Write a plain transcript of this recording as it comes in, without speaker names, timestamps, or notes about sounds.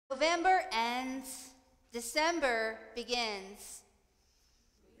November ends, December begins.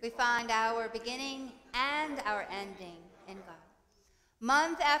 We find our beginning and our ending in God.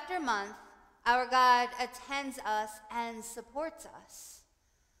 Month after month, our God attends us and supports us.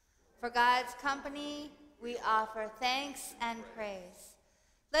 For God's company, we offer thanks and praise.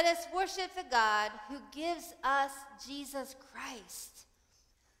 Let us worship the God who gives us Jesus Christ,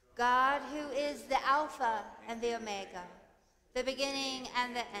 God who is the Alpha and the Omega, the beginning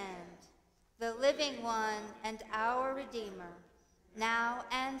and the end, the living one and our Redeemer, now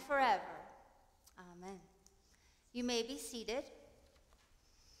and forever. Amen. You may be seated.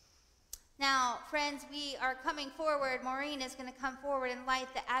 Now, friends, we are coming forward. Maureen is going to come forward and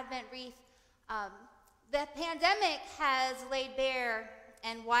light the Advent wreath. The pandemic has laid bare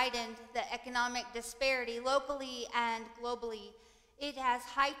and widened the economic disparity locally and globally. It has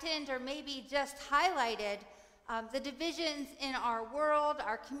heightened or maybe just highlighted the divisions in our world,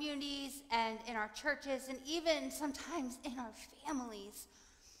 our communities, and in our churches, and even sometimes in our families.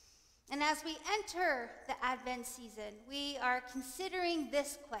 And as we enter the Advent season, we are considering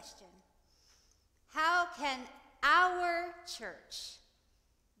this question: how can our church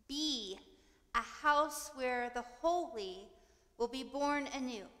be a house where the holy will be born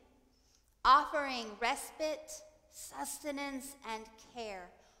anew, offering respite, sustenance, and care,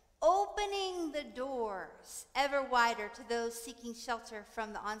 opening the doors ever wider to those seeking shelter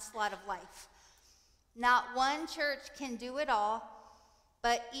from the onslaught of life? Not one church can do it all,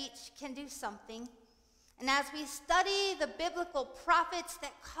 but each can do something. And as we study the biblical prophets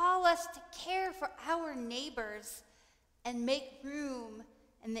that call us to care for our neighbors and make room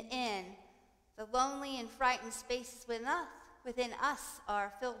in the inn, the lonely and frightened spaces within us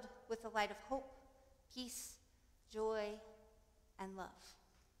are filled with the light of hope, peace, joy, and love.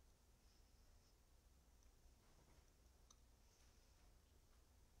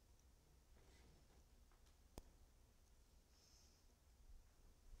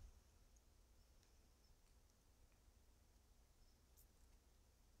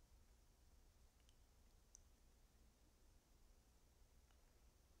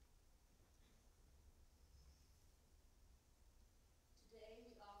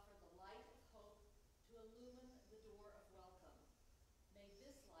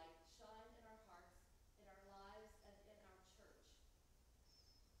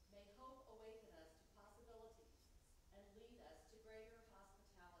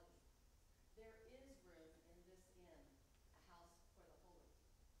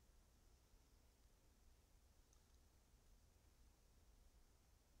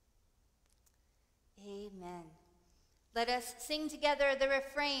 Amen. Let us sing together the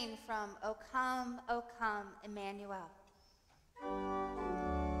refrain from O Come, Emmanuel.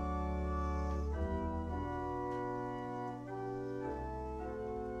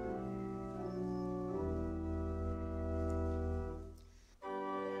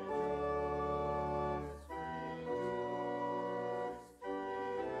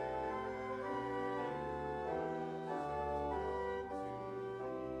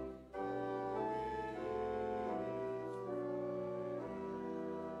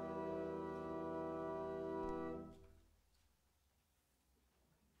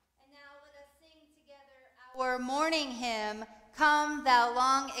 Our morning hymn, Come Thou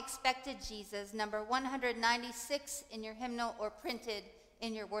Long Expected Jesus, number 196 in your hymnal or printed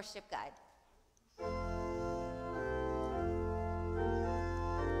in your worship guide.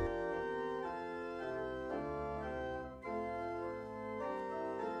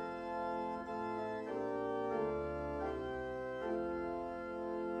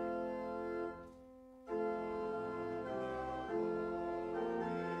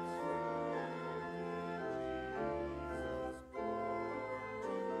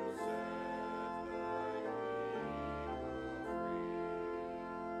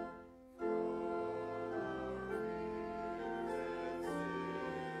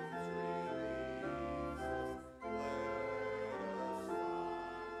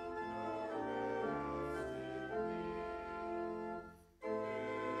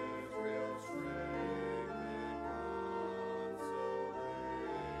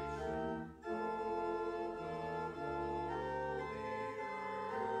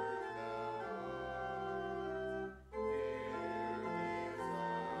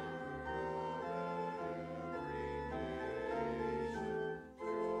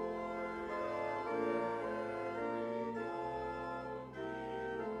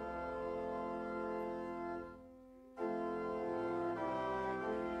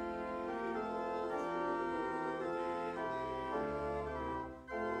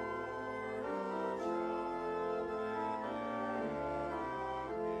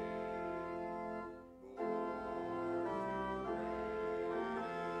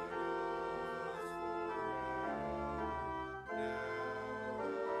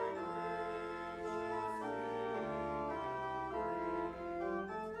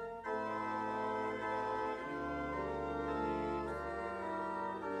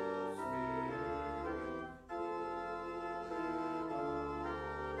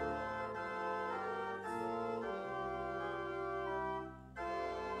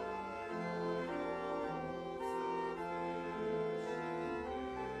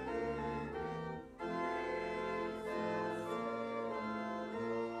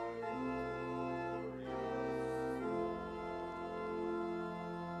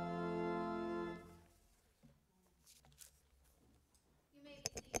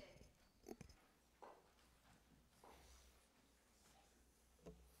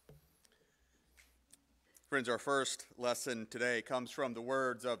 Friends, our first lesson today comes from the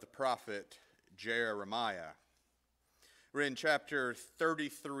words of the prophet Jeremiah. We're in chapter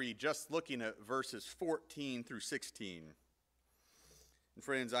 33, just looking at verses 14 through 16. And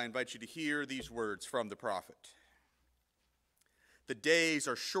friends, I invite you to hear these words from the prophet. The days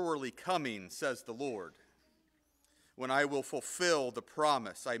are surely coming, says the Lord, when I will fulfill the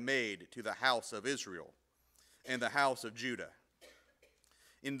promise I made to the house of Israel and the house of Judah.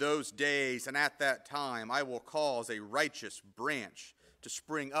 In those days and at that time, I will cause a righteous branch to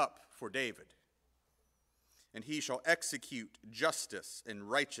spring up for David, and he shall execute justice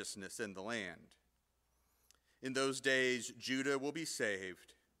and righteousness in the land. In those days, Judah will be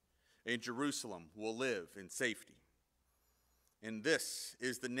saved, and Jerusalem will live in safety. And this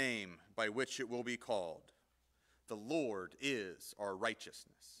is the name by which it will be called: the Lord is our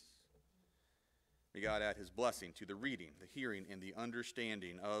righteousness. May God add his blessing to the reading, the hearing, and the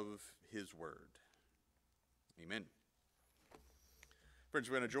understanding of his word. Amen. Friends,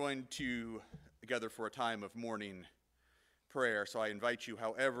 we're going to join together for a time of morning prayer. So I invite you,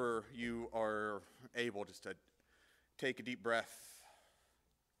 however you are able, just to take a deep breath.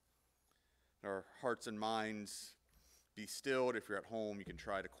 Our hearts and minds be stilled. If you're at home, you can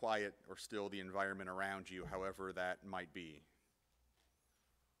try to quiet or still the environment around you, however that might be.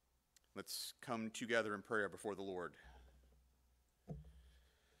 Let's come together in prayer before the Lord.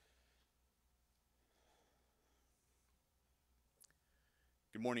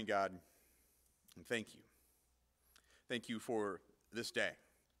 Good morning, God, and thank you. Thank you for this day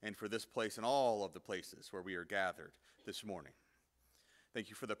and for this place and all of the places where we are gathered this morning. Thank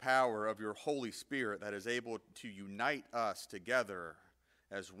you for the power of your Holy Spirit that is able to unite us together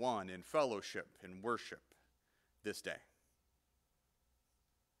as one in fellowship and worship this day.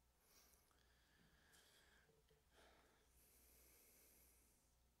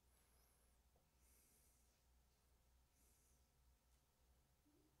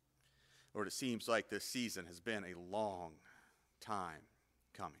 Lord, it seems like this season has been a long time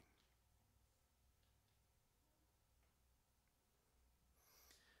coming.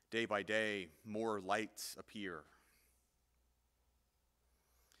 Day by day, more lights appear.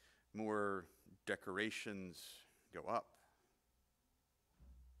 More decorations go up.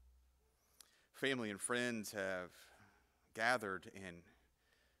 Family and friends have gathered and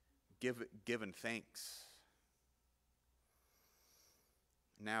given thanks.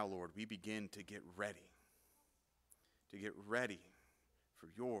 Now, Lord, we begin to get ready for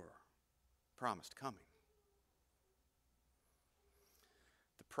your promised coming.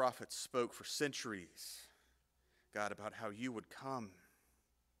 The prophets spoke for centuries, God, about how you would come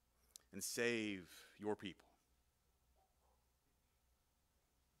and save your people.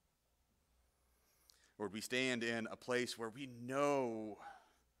 Lord, we stand in a place where we know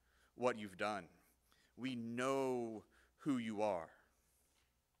what you've done. We know who you are.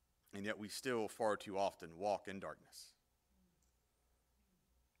 And yet we still far too often walk in darkness.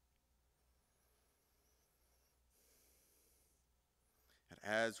 And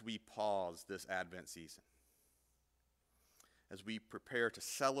as we pause this Advent season, as we prepare to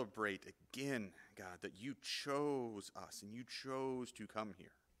celebrate again, God, that you chose us and you chose to come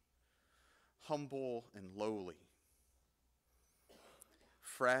here, humble and lowly,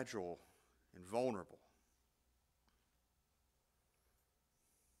 fragile and vulnerable,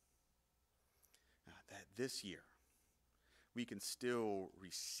 that this year we can still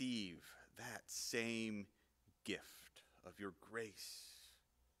receive that same gift of your grace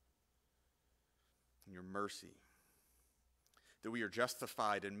and your mercy, that we are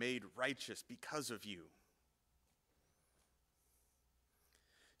justified and made righteous because of you.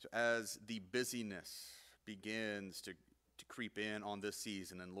 So as the busyness begins to creep in on this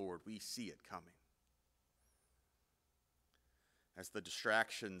season, and Lord, we see it coming. As the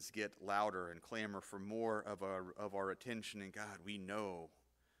distractions get louder and clamor for more of our attention, and God, we know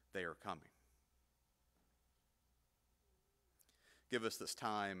they are coming. Give us this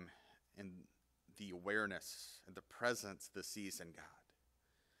time and the awareness and the presence this season, God,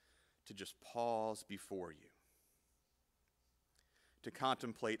 to just pause before you, to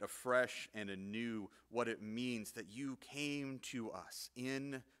contemplate afresh and anew what it means that you came to us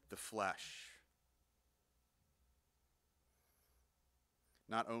in the flesh,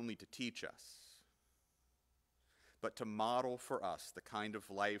 not only to teach us, but to model for us the kind of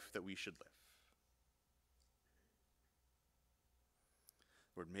life that we should live.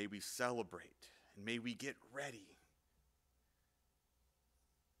 Lord, may we celebrate and may we get ready,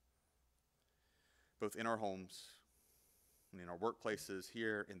 both in our homes and in our workplaces,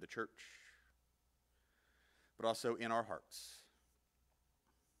 here in the church, but also in our hearts.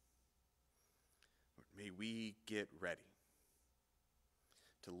 Lord, may we get ready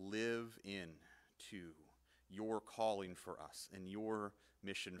to live into your calling for us and your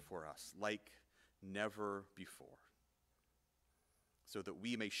mission for us like never before, so that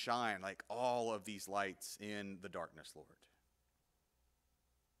we may shine like all of these lights in the darkness, Lord.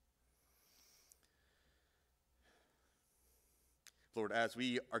 Lord, as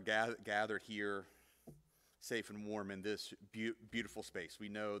we are gathered here, safe and warm in this beautiful space, we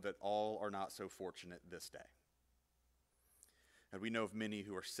know that all are not so fortunate this day. And we know of many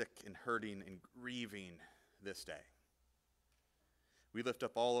who are sick and hurting and grieving this day. We lift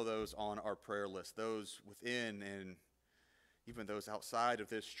up all of those on our prayer list, those within and even those outside of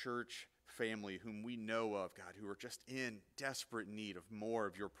this church family whom we know of, God, who are just in desperate need of more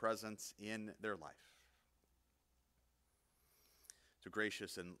of your presence in their life. So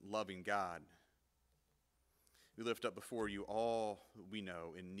gracious and loving God, we lift up before you all we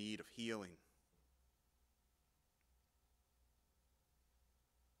know in need of healing,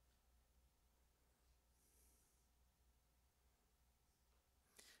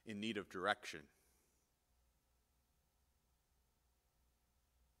 in need of direction,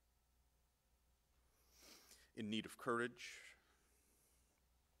 in need of courage,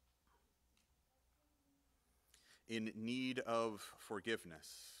 in need of forgiveness,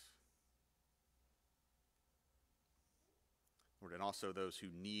 Lord, and also those who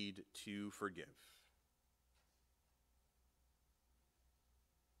need to forgive.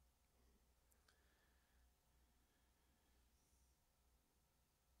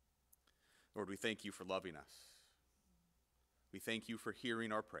 Lord, we thank you for loving us. We thank you for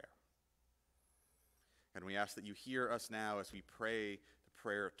hearing our prayer. And we ask that you hear us now as we pray the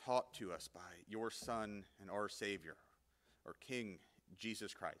prayer taught to us by your Son and our Savior, our King,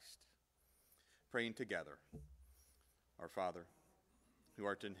 Jesus Christ. Praying together, our Father, who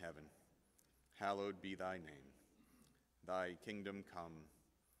art in heaven, hallowed be thy name. Thy kingdom come,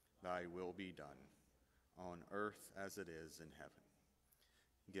 thy will be done, on earth as it is in heaven.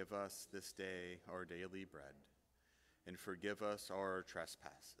 Give us this day our daily bread, and forgive us our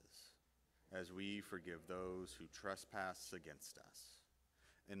trespasses, as we forgive those who trespass against us.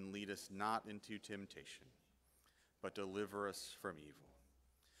 And lead us not into temptation, but deliver us from evil.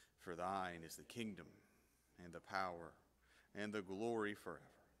 For thine is the kingdom, and the power, and the glory forever.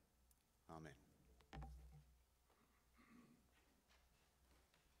 Amen.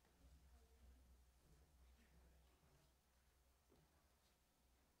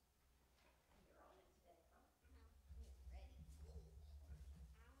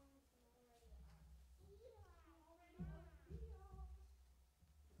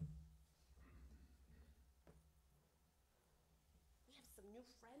 New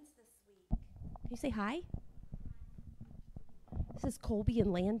friends this week. Can you say hi? This is Colby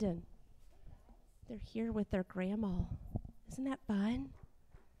and Landon. They're here with their grandma. Isn't that fun?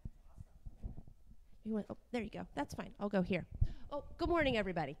 You want? Oh, there you go. That's fine. I'll go here. Oh, good morning,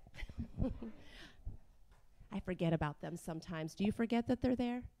 everybody. I forget about them sometimes. Do you forget that they're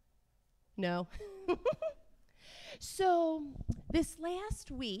there? No. So this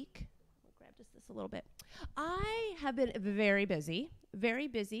last week, I'll grab just this a little bit. I have been very busy.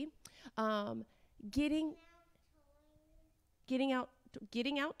 Getting out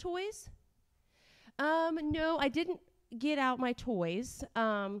toys. No, I didn't get out my toys.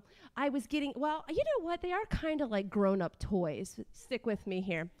 I was getting, well, you know what? They are kind of like grown-up toys. Stick with me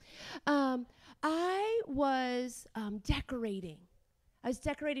here. I was decorating. I was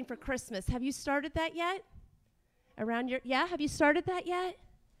decorating for Christmas. Have you started that yet? Have you started that yet?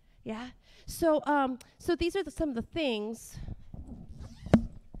 Yeah. So these are some of the things.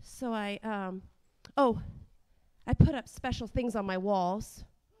 So I put up special things on my walls.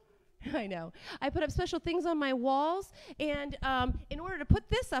 I know. I put up special things on my walls, and in order to put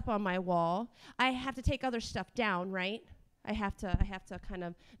this up on my wall, I have to take other stuff down, right? I have to kind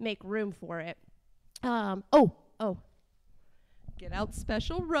of make room for it. Get out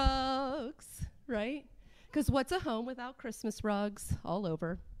special rugs, right? Because what's a home without Christmas rugs all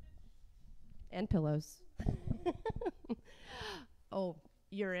over? And pillows. Oh,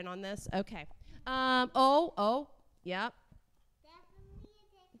 you're in on this? Okay. Yep.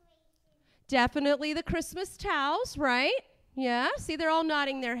 Definitely the Christmas towels, right? Yeah, see, they're all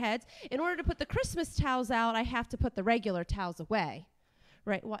nodding their heads. In order to put the Christmas towels out, I have to put the regular towels away.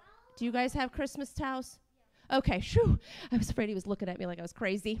 Right, what? Do you guys have Christmas towels? Okay, shoo. I was afraid he was looking at me like I was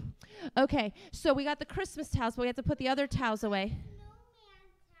crazy. Okay, so we got the Christmas towels, but we have to put the other towels away.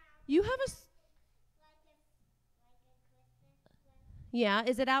 You have a... Yeah,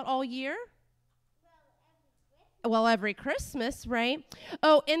 is it out all year? Well, every Christmas, right?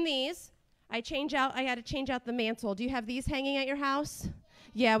 Oh, in these, I had to change out the mantle. Do you have these hanging at your house?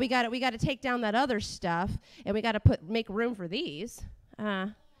 Yeah, we got to take down that other stuff, and we got to make room for these.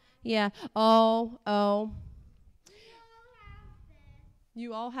 Yeah. Oh.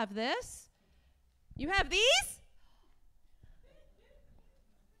 You all have this? You have these?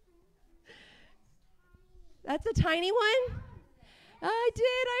 That's a tiny one? I did.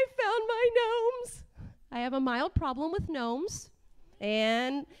 I found my gnomes. I have a mild problem with gnomes.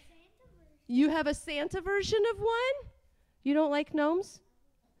 And you have a Santa version of one? You don't like gnomes?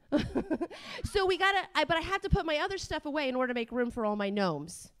 So but I have to put my other stuff away in order to make room for all my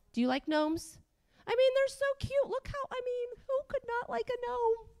gnomes. Do you like gnomes? I mean, they're so cute. Look who could not like a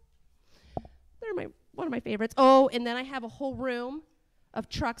gnome? They're one of my favorites. Oh, and then I have a whole room of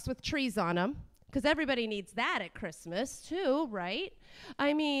trucks with trees on them, because everybody needs that at Christmas too, right?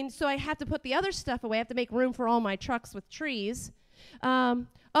 I mean, so I have to put the other stuff away. I have to make room for all my trucks with trees.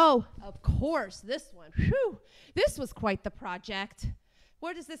 Oh, of course, this one. Whew, this was quite the project.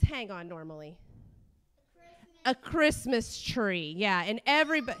 Where does this hang on normally? A Christmas tree, yeah, and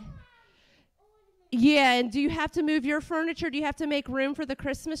everybody. Yeah, and do you have to move your furniture? Do you have to make room for the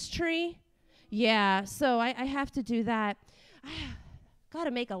Christmas tree? Yeah, so I have to do that. Got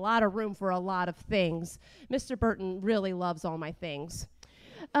to make a lot of room for a lot of things. Mr. Burton really loves all my things.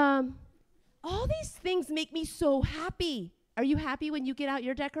 All these things make me so happy. Are you happy when you get out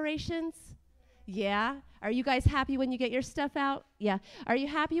your decorations? Yeah. Are you guys happy when you get your stuff out? Yeah. Are you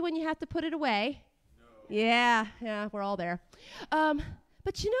happy when you have to put it away? No. Yeah, we're all there.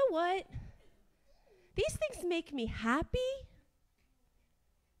 But you know what? These things make me happy,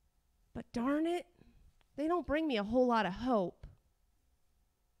 but darn it, they don't bring me a whole lot of hope.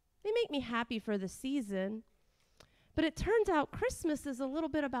 They make me happy for the season, but it turns out Christmas is a little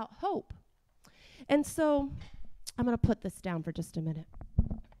bit about hope. And so I'm going to put this down for just a minute. I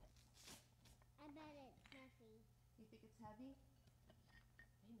bet it's heavy. You think it's heavy? Wait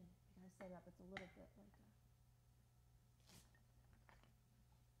a minute, I got to set it up. It's a little bit like that.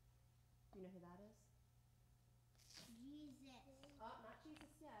 You know who that is? Jesus. Oh, not Jesus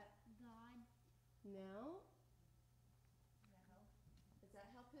yet. God. No? Does that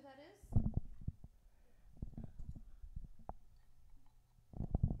help who that is?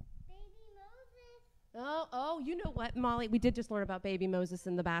 Baby Moses. Oh, you know what, Molly? We did just learn about baby Moses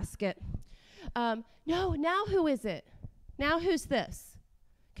in the basket. No, now who is it? Now who's this?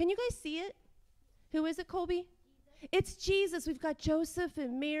 Can you guys see it? Who is it, Colby? It's Jesus. We've got Joseph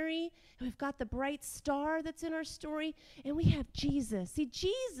and Mary, and we've got the bright star that's in our story, and we have Jesus. See,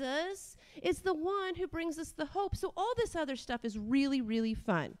 Jesus is the one who brings us the hope. So all this other stuff is really, really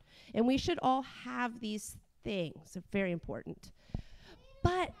fun, and we should all have these things. They're very important.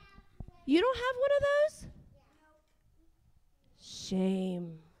 But you don't have one of those?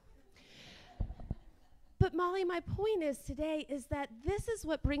 Shame. But Molly, my point is today is that this is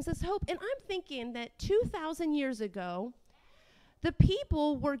what brings us hope. And I'm thinking that 2,000 years ago, the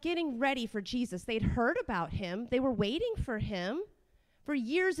people were getting ready for Jesus. They'd heard about him. They were waiting for him. For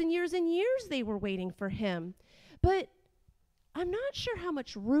years and years and years, they were waiting for him. But I'm not sure how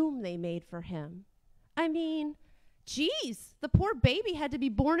much room they made for him. I mean, geez, the poor baby had to be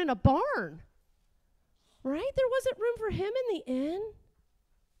born in a barn, right? There wasn't room for him in the inn.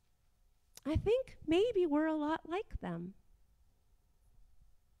 I think maybe we're a lot like them.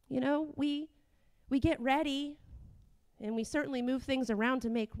 You know, we get ready, and we certainly move things around to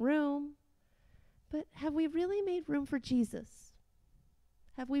make room, but have we really made room for Jesus?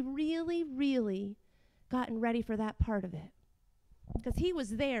 Have we really, really gotten ready for that part of it? Because he was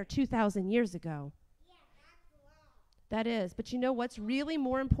there 2,000 years ago. Yeah, that's long. That is. But you know what's really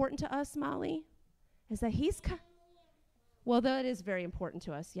more important to us, Molly? Is that well, that is very important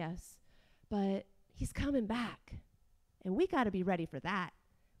to us, yes. But he's coming back, and we got to be ready for that.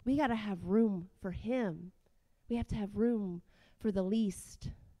 We got to have room for him. We have to have room for the least,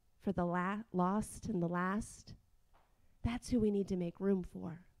 for the lost and the last. That's who we need to make room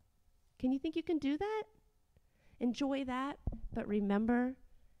for. Can you think you can do that? Enjoy that, but remember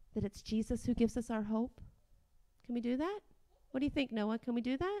that it's Jesus who gives us our hope. Can we do that? What do you think, Noah? Can we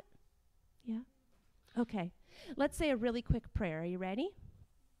do that? Yeah? Okay. Let's say a really quick prayer. Are you ready?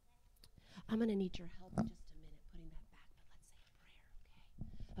 I'm going to need your help in just a minute putting that back, but let's say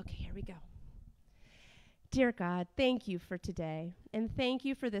a prayer, okay? Okay, here we go. Dear God, thank you for today, and thank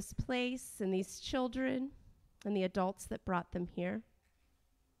you for this place and these children and the adults that brought them here.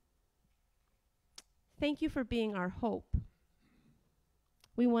 Thank you for being our hope.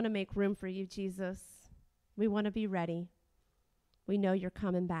 We want to make room for you, Jesus. We want to be ready. We know you're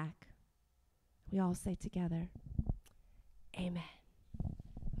coming back. We all say together, amen.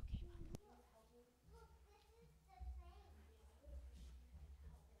 Okay, Mom.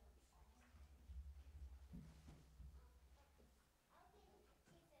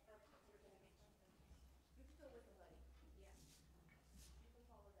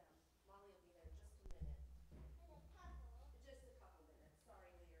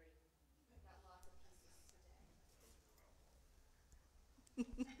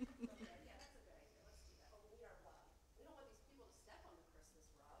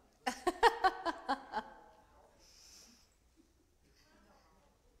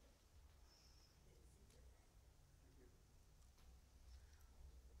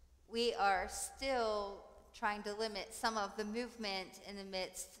 we are still trying to limit some of the movement in the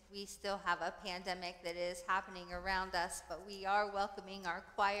midst. We still have a pandemic that is happening around us, but we are welcoming our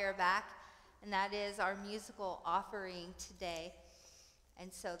choir back, and that is our musical offering today.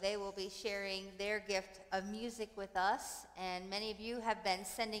 And so they will be sharing their gift of music with us, and many of you have been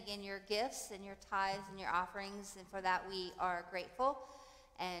sending in your gifts and your tithes and your offerings, and for that we are grateful.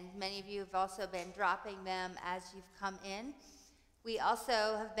 And many of you have also been dropping them as you've come in. We also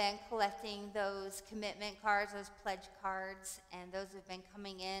have been collecting those commitment cards, those pledge cards, and those have been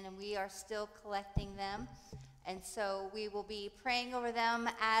coming in, and we are still collecting them. And so we will be praying over them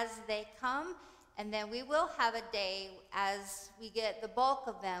as they come, and then we will have a day, as we get the bulk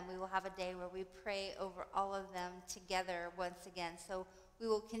of them, we will have a day where we pray over all of them together once again. So we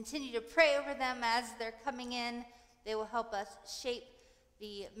will continue to pray over them as they're coming in. They will help us shape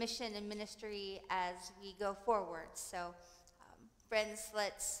the mission and ministry as we go forward. So friends,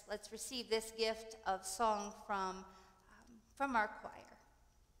 let's receive this gift of song from our choir.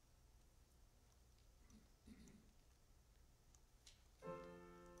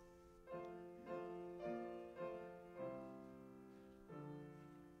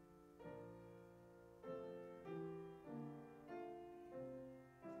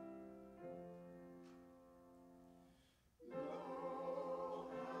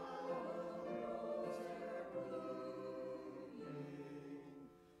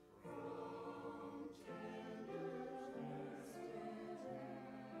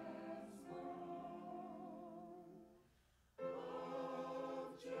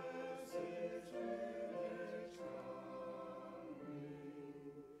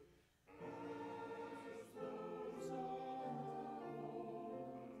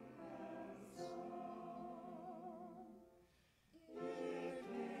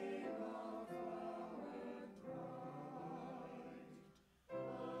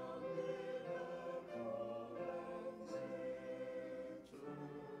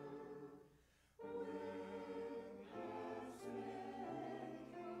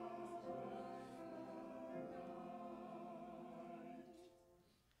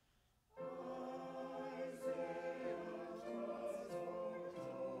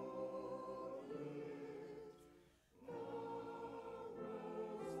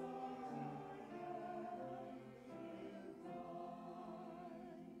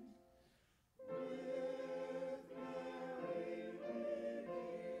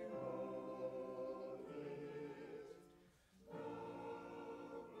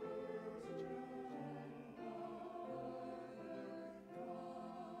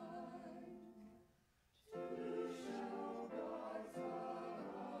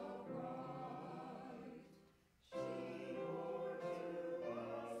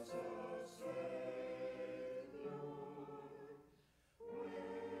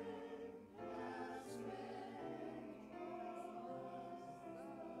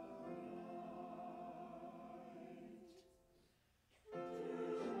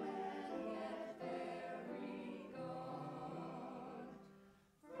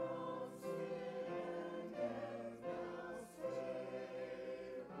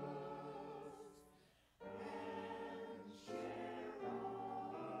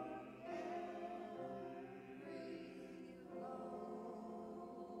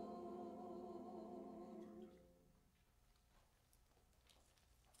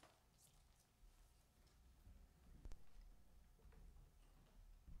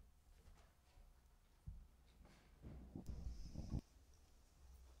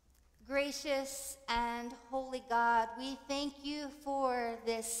 Gracious and holy God, we thank you for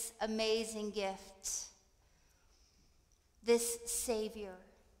this amazing gift, this Savior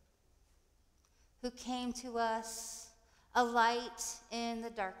who came to us a light in the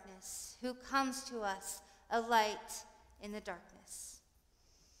darkness, who comes to us a light in the darkness.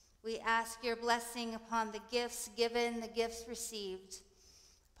 We ask your blessing upon the gifts given, the gifts received,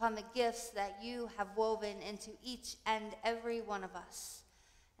 upon the gifts that you have woven into each and every one of us.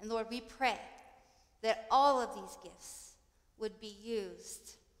 And Lord, we pray that all of these gifts would be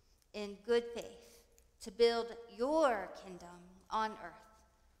used in good faith to build your kingdom on earth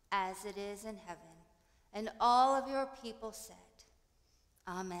as it is in heaven. And all of your people said,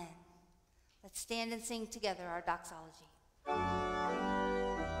 Amen. Let's stand and sing together our doxology.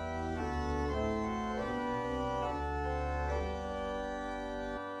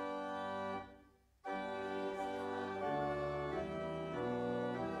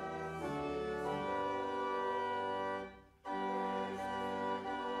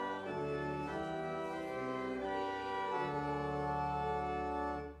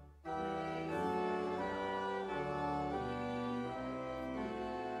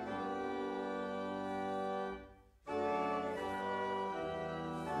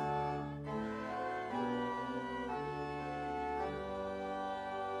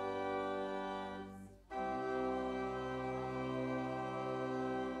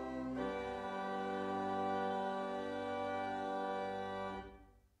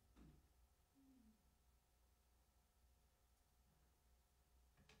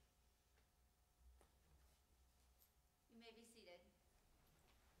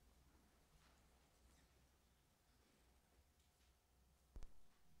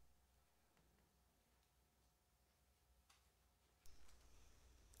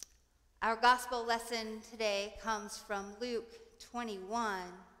 Our gospel lesson today comes from Luke 21,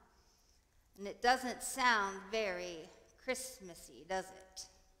 and it doesn't sound very Christmassy, does it?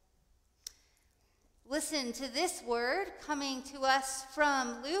 Listen to this word coming to us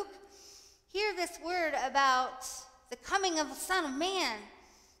from Luke. Hear this word about the coming of the Son of Man.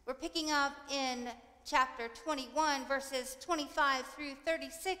 We're picking up in chapter 21, verses 25 through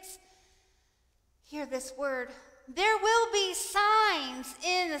 36. Hear this word. There will be signs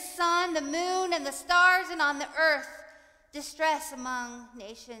in the sun, the moon, and the stars, and on the earth, distress among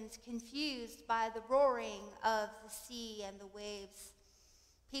nations, confused by the roaring of the sea and the waves.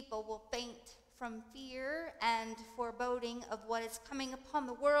 People will faint from fear and foreboding of what is coming upon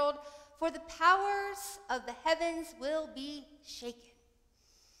the world, for the powers of the heavens will be shaken.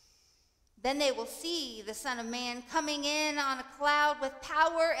 Then they will see the Son of Man coming in on a cloud with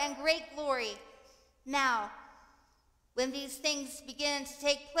power and great glory. Now, when these things begin to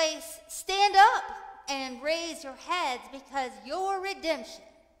take place, stand up and raise your heads, because your redemption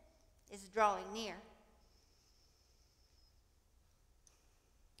is drawing near.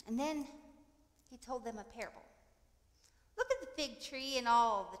 And then he told them a parable. Look at the fig tree and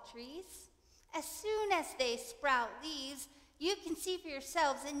all the trees. As soon as they sprout leaves, you can see for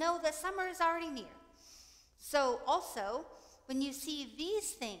yourselves and know that summer is already near. So also, when you see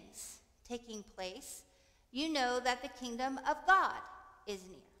these things taking place, you know that the kingdom of God is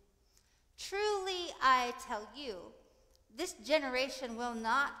near. Truly, I tell you, this generation will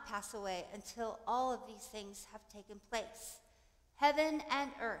not pass away until all of these things have taken place. Heaven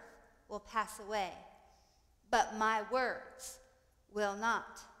and earth will pass away, but my words will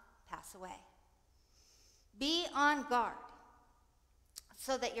not pass away. Be on guard,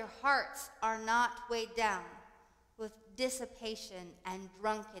 so that your hearts are not weighed down with dissipation and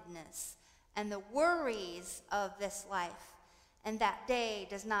drunkenness and the worries of this life, and that day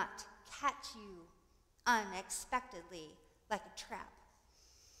does not catch you unexpectedly like a trap.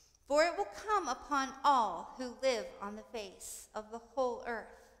 For it will come upon all who live on the face of the whole earth.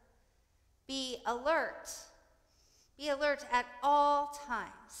 Be alert at all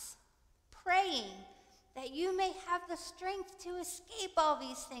times, praying that you may have the strength to escape all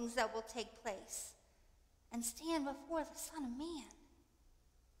these things that will take place and stand before the Son of Man.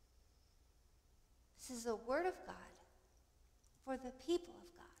 This is the word of God for the people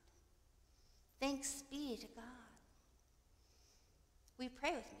of God. Thanks be to God. We pray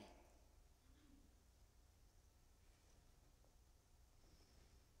with me.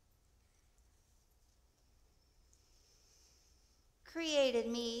 Create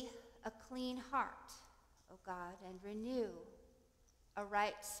in me a clean heart, O God, and renew a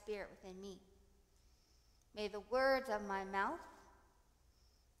right spirit within me. May the words of my mouth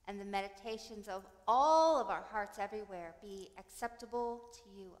and the meditations of all of our hearts everywhere be acceptable to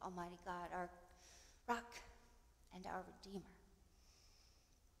you, Almighty God, our rock and our Redeemer.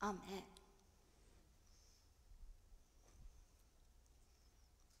 Amen.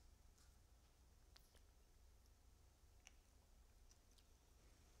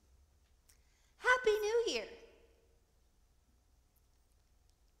 Happy New Year.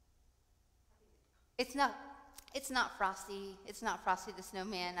 It's not Frosty. It's not Frosty the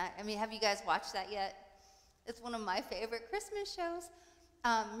Snowman. I mean, have you guys watched that yet? It's one of my favorite Christmas shows.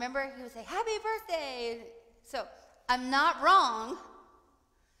 Remember, he would say, "Happy birthday." So I'm not wrong.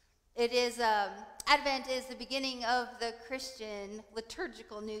 It is, Advent is the beginning of the Christian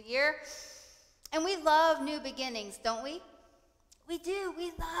liturgical New Year. And we love new beginnings, don't we? We do.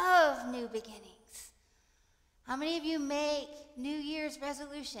 We love new beginnings. How many of you make New Year's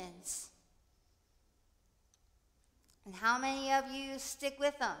resolutions? And how many of you stick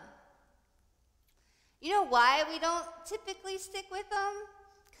with them? You know why we don't typically stick with them?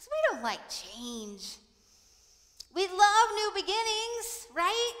 Because we don't like change. We love new beginnings,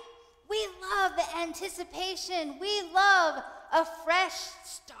 right? We love the anticipation. We love a fresh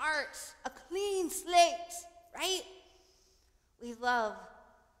start, a clean slate, right? We love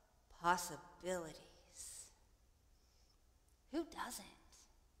possibilities. Who doesn't?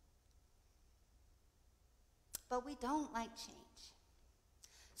 But we don't like change.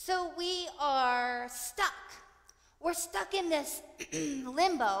 So we are stuck. We're stuck in this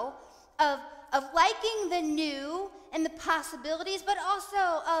limbo of liking the new and the possibilities, but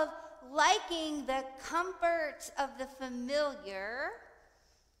also of liking the comfort of the familiar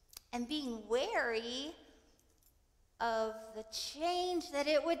and being wary of the change that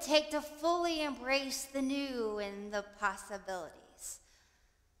it would take to fully embrace the new and the possibilities.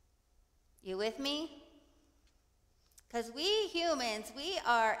 You with me? Because we humans, we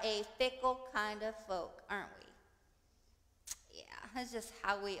are a fickle kind of folk, aren't we? Yeah, that's just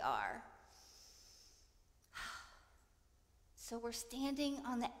how we are. So we're standing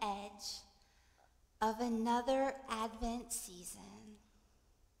on the edge of another Advent season.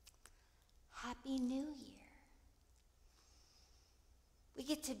 Happy New Year. We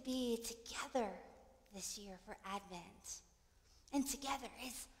get to be together this year for Advent. And together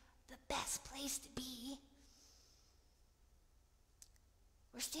is the best place to be.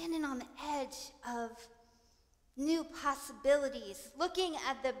 We're standing on the edge of new possibilities, looking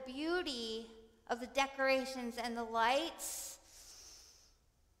at the beauty of the decorations and the lights.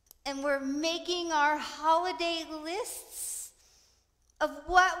 And we're making our holiday lists of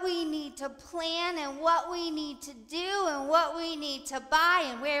what we need to plan and what we need to do and what we need to buy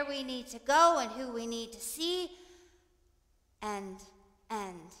and where we need to go and who we need to see. And.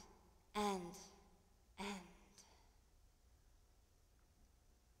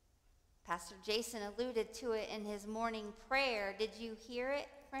 Pastor Jason alluded to it in his morning prayer. Did you hear it,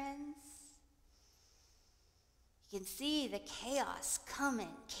 friends? You can see the chaos coming,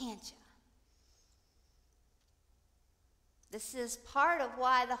 can't you? This is part of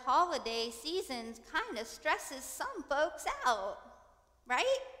why the holiday season kind of stresses some folks out, right?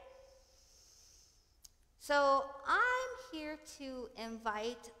 So I'm here to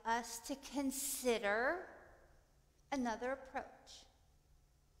invite us to consider another approach.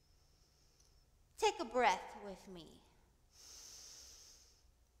 Take a breath with me.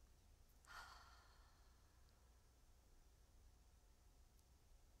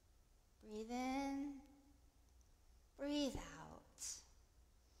 Breathe in, breathe out.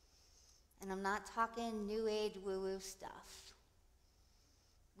 And I'm not talking new age woo-woo stuff.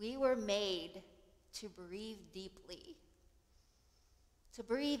 We were made to breathe deeply, to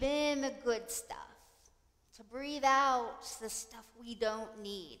breathe in the good stuff, to breathe out the stuff we don't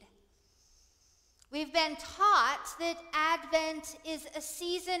need. We've been taught that Advent is a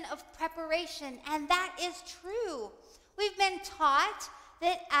season of preparation, and that is true. We've been taught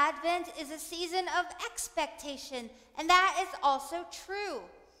that Advent is a season of expectation, and that is also true.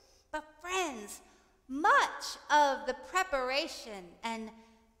 But friends, much of the preparation and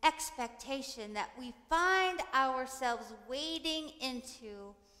expectation that we find ourselves wading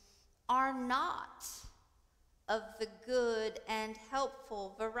into are not of the good and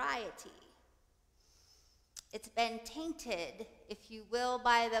helpful variety. It's been tainted, if you will,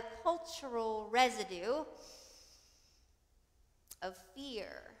 by the cultural residue of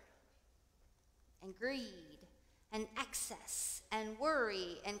fear and greed and excess and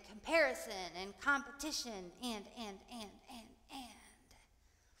worry and comparison and competition and.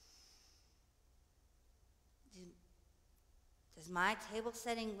 Does my table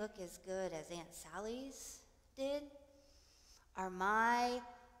setting look as good as Aunt Sally's did? Are my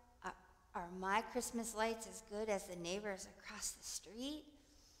Christmas lights as good as the neighbors across the street?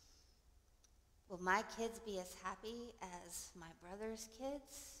 Will my kids be as happy as my brother's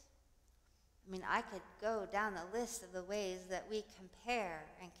kids? I mean, I could go down the list of the ways that we compare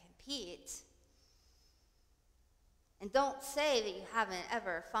and compete. And don't say that you haven't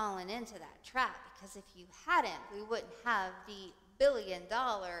ever fallen into that trap, because if you hadn't, we wouldn't have the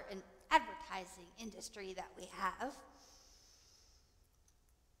billion-dollar advertising industry that we have.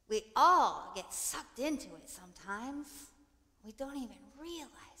 We all get sucked into it sometimes. We don't even realize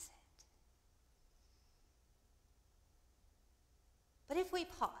it. But if we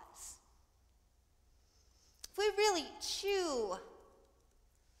pause, if we really chew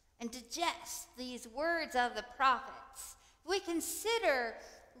and digest these words of the prophets, if we consider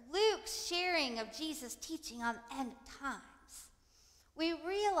Luke's sharing of Jesus' teaching on the end of times, we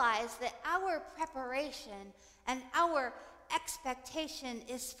realize that our preparation and our expectation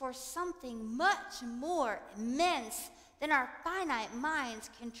is for something much more immense than our finite minds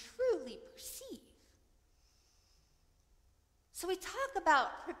can truly perceive. So we talk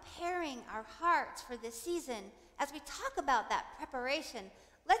about preparing our hearts for this season. As we talk about that preparation,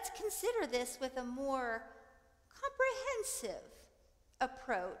 let's consider this with a more comprehensive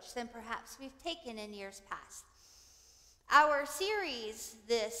approach than perhaps we've taken in years past. Our series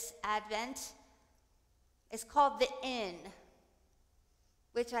this Advent is called The Inn,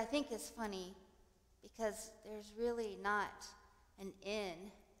 which I think is funny because there's really not an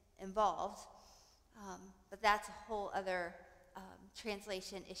inn involved, but that's a whole other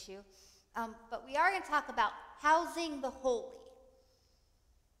translation issue. But we are going to talk about housing the holy.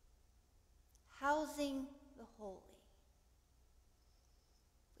 Housing the holy.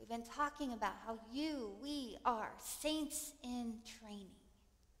 We've been talking about how we are saints in training.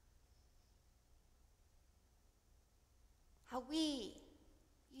 How we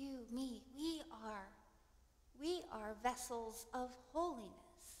are vessels of holiness.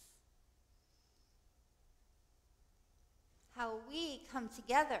 how we come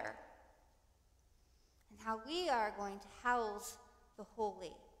together and how we are going to house the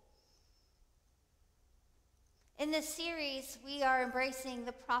holy. In this series, we are embracing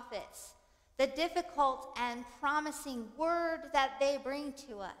the prophets, the difficult and promising word that they bring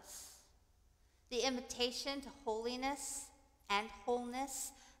to us, the invitation to holiness and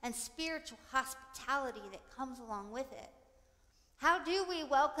wholeness and spiritual hospitality that comes along with it. How do we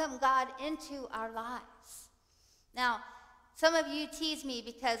welcome God into our lives? Now, some of you tease me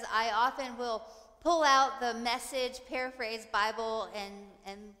because I often will pull out the Message Paraphrase Bible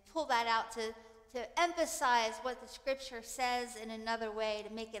and pull that out to emphasize what the scripture says in another way,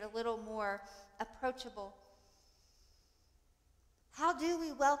 to make it a little more approachable. How do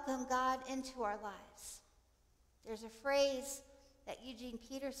we welcome God into our lives? There's a phrase that Eugene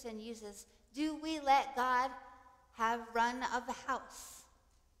Peterson uses: do we let God have run of the house?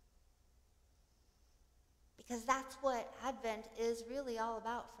 Because that's what Advent is really all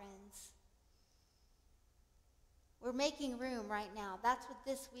about, friends. We're making room right now. That's what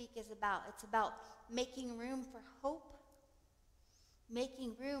this week is about. It's about making room for hope,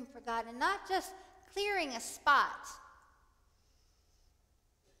 making room for God, and not just clearing a spot.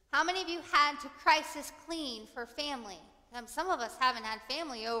 How many of you had to crisis clean for family? Some of us haven't had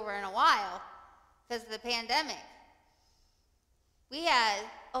family over in a while because of the pandemic. We had,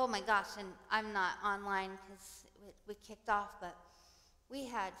 oh my gosh, and I'm not online because we kicked off, but we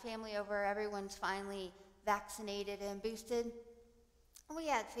had family over. Everyone's finally vaccinated and boosted. And we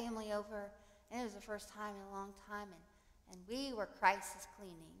had family over, and it was the first time in a long time, and we were crisis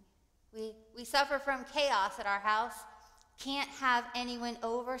cleaning. We suffer from chaos at our house. Can't have anyone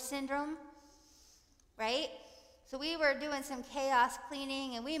over syndrome, right? So we were doing some chaos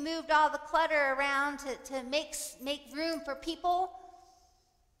cleaning, and we moved all the clutter around to make room for people.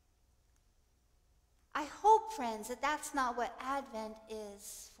 I hope, friends, that that's not what Advent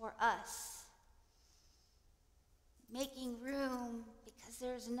is for us. Making room because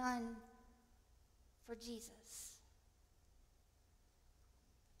there's none for Jesus.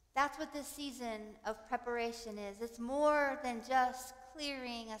 That's what this season of preparation is. It's more than just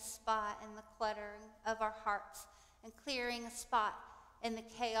clearing a spot in the clutter of our hearts and clearing a spot in the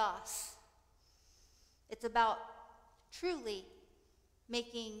chaos. It's about truly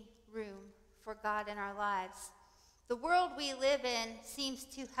making room for God in our lives. The world we live in seems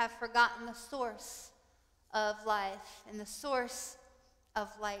to have forgotten the source of life and the source of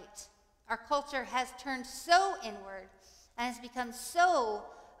light. Our culture has turned so inward and has become so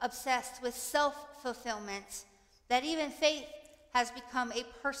obsessed with self-fulfillment that even faith has become a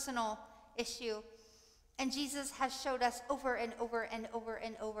personal issue. And Jesus has showed us over and over and over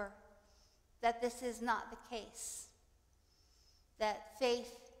and over that this is not the case. That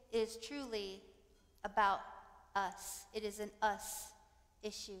faith is truly about us. It is an us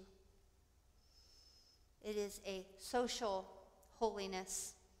issue. It is a social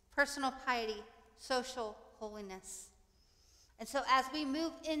holiness, personal piety, social holiness. And so as we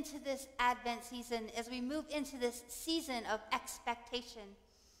move into this Advent season, as we move into this season of expectation,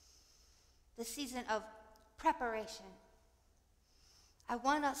 the season of preparation, I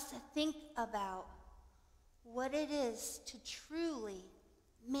want us to think about what it is to truly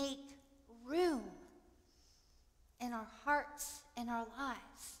make room in our hearts and our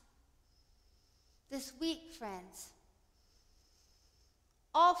lives. This week, friends,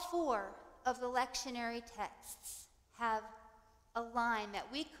 all 4 of the lectionary texts have a line that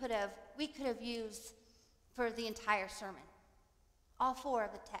we could have used for the entire sermon. All 4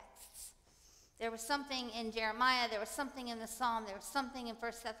 of the texts. There was something in Jeremiah, there was something in the Psalm, there was something in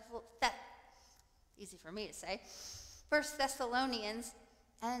easy for me to say, 1 Thessalonians,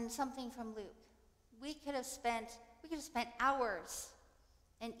 and something from Luke. We could have spent hours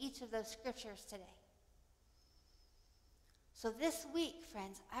in each of those scriptures today. So this week,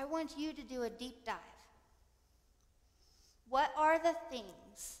 friends, I want you to do a deep dive. What are the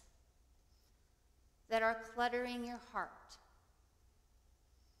things that are cluttering your heart?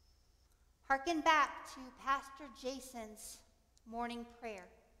 Hearken back to Pastor Jason's morning prayer.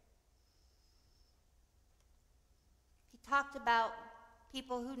 He talked about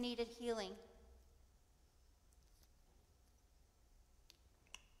people who needed healing.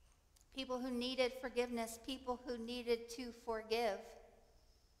 People who needed forgiveness, people who needed to forgive,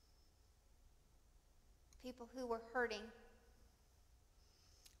 people who were hurting.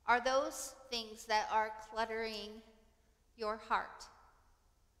 Are those things that are cluttering your heart?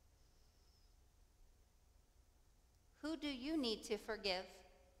 Who do you need to forgive?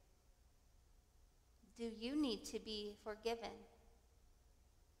 Do you need to be forgiven?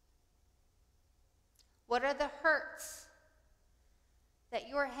 What are the hurts that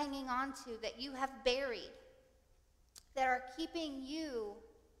you're hanging on to, that you have buried, that are keeping you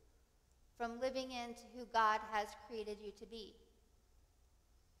from living into who God has created you to be.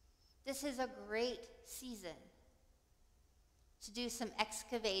 This is a great season to do some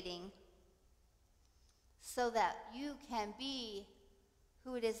excavating so that you can be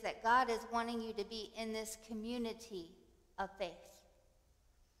who it is that God is wanting you to be in this community of faith.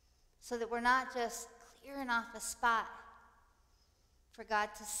 So that we're not just clearing off a spot for God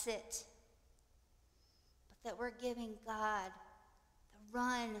to sit, but that we're giving God the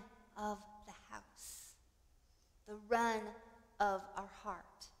run of the house, the run of our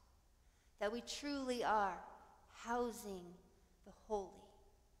heart, that we truly are housing the holy.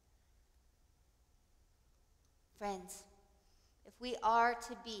 Friends, if we are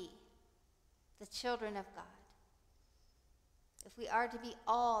to be the children of God, if we are to be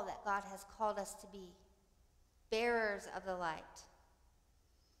all that God has called us to be, bearers of the light,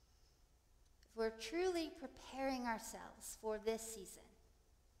 if we're truly preparing ourselves for this season,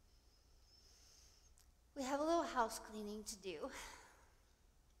 we have a little house cleaning to do.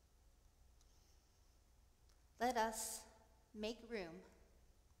 Let us make room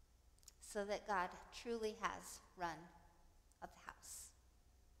so that God truly has run of the house.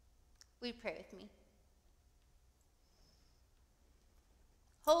 Will you pray with me?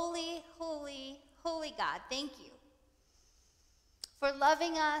 Holy, holy, holy God, thank you for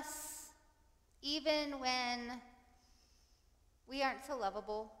loving us even when we aren't so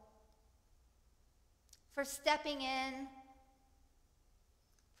lovable, for stepping in,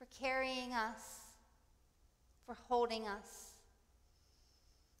 for carrying us, for holding us,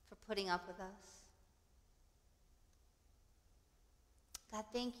 for putting up with us. God,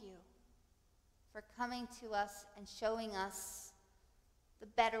 thank you for coming to us and showing us the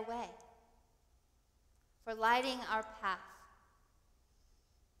better way, for lighting our path,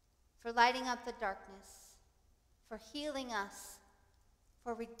 for lighting up the darkness, for healing us,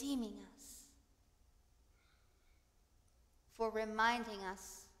 for redeeming us, for reminding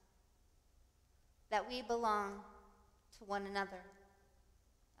us that we belong to one another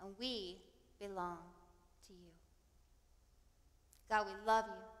and we belong to you. God, we love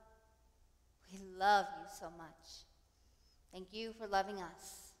you. We love you so much. Thank you for loving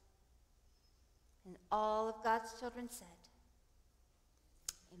us. And all of God's children said,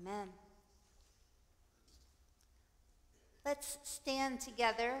 amen. Let's stand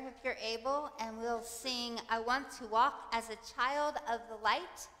together if you're able, and we'll sing I Want to Walk as a Child of the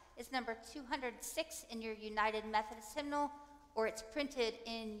Light. It's number 206 in your United Methodist hymnal, or it's printed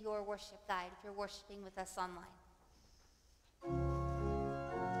in your worship guide if you're worshiping with us online.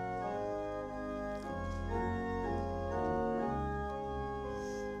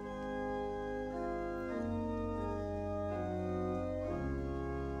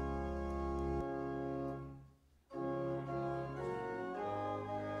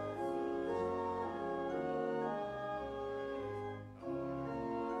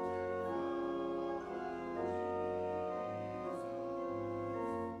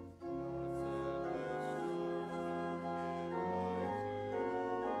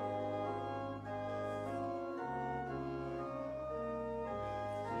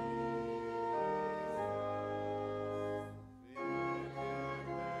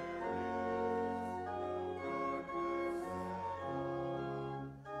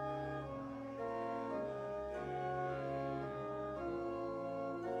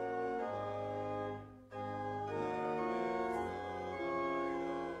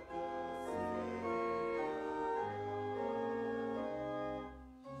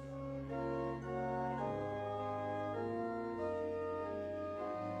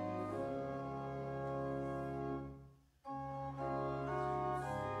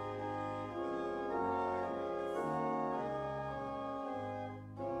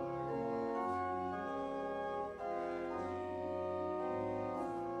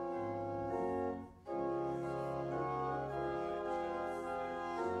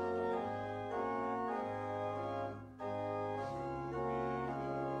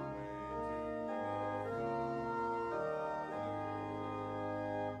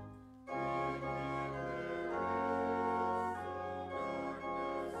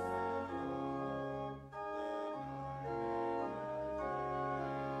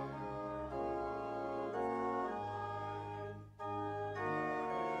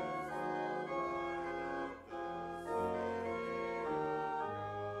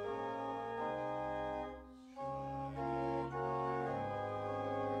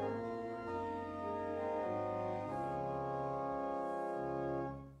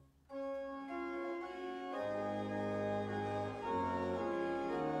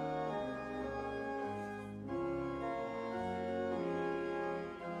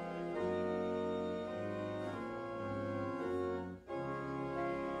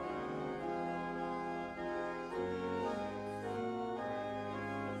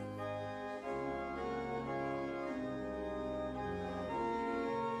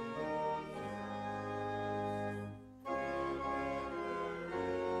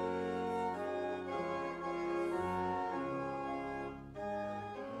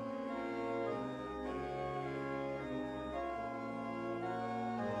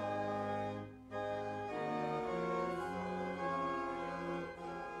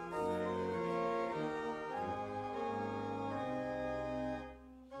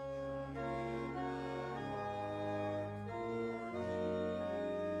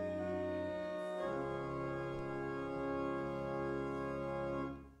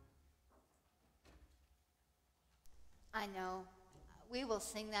 I know. We will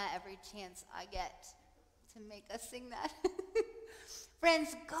sing that every chance I get to make us sing that.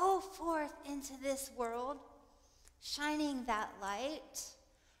 Friends, go forth into this world, shining that light,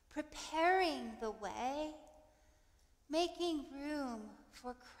 preparing the way, making room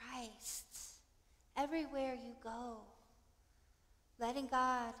for Christ everywhere you go, letting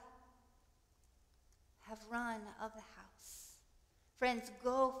God have run of the house. Friends,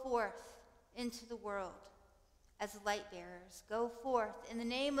 go forth into the world as light bearers. Go forth in the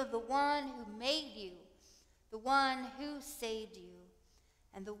name of the one who made you, the one who saved you,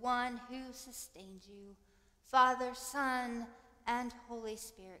 and the one who sustained you. Father, Son, and Holy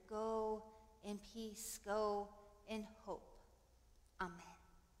Spirit, go in peace, go in hope. Amen.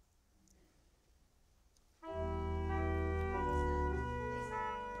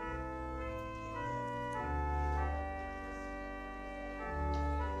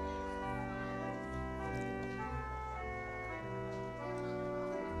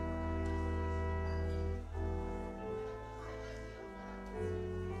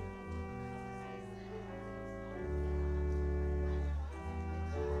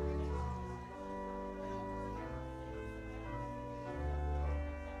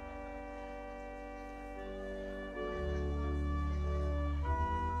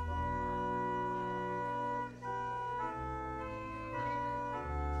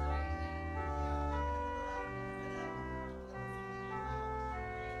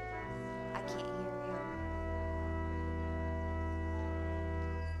 I can't hear you.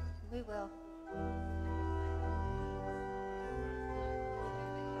 We will.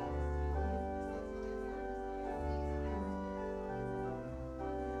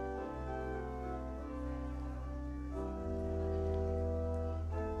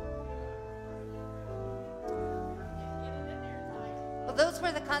 Well, those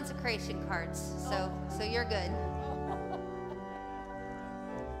were the consecration cards, so you're good.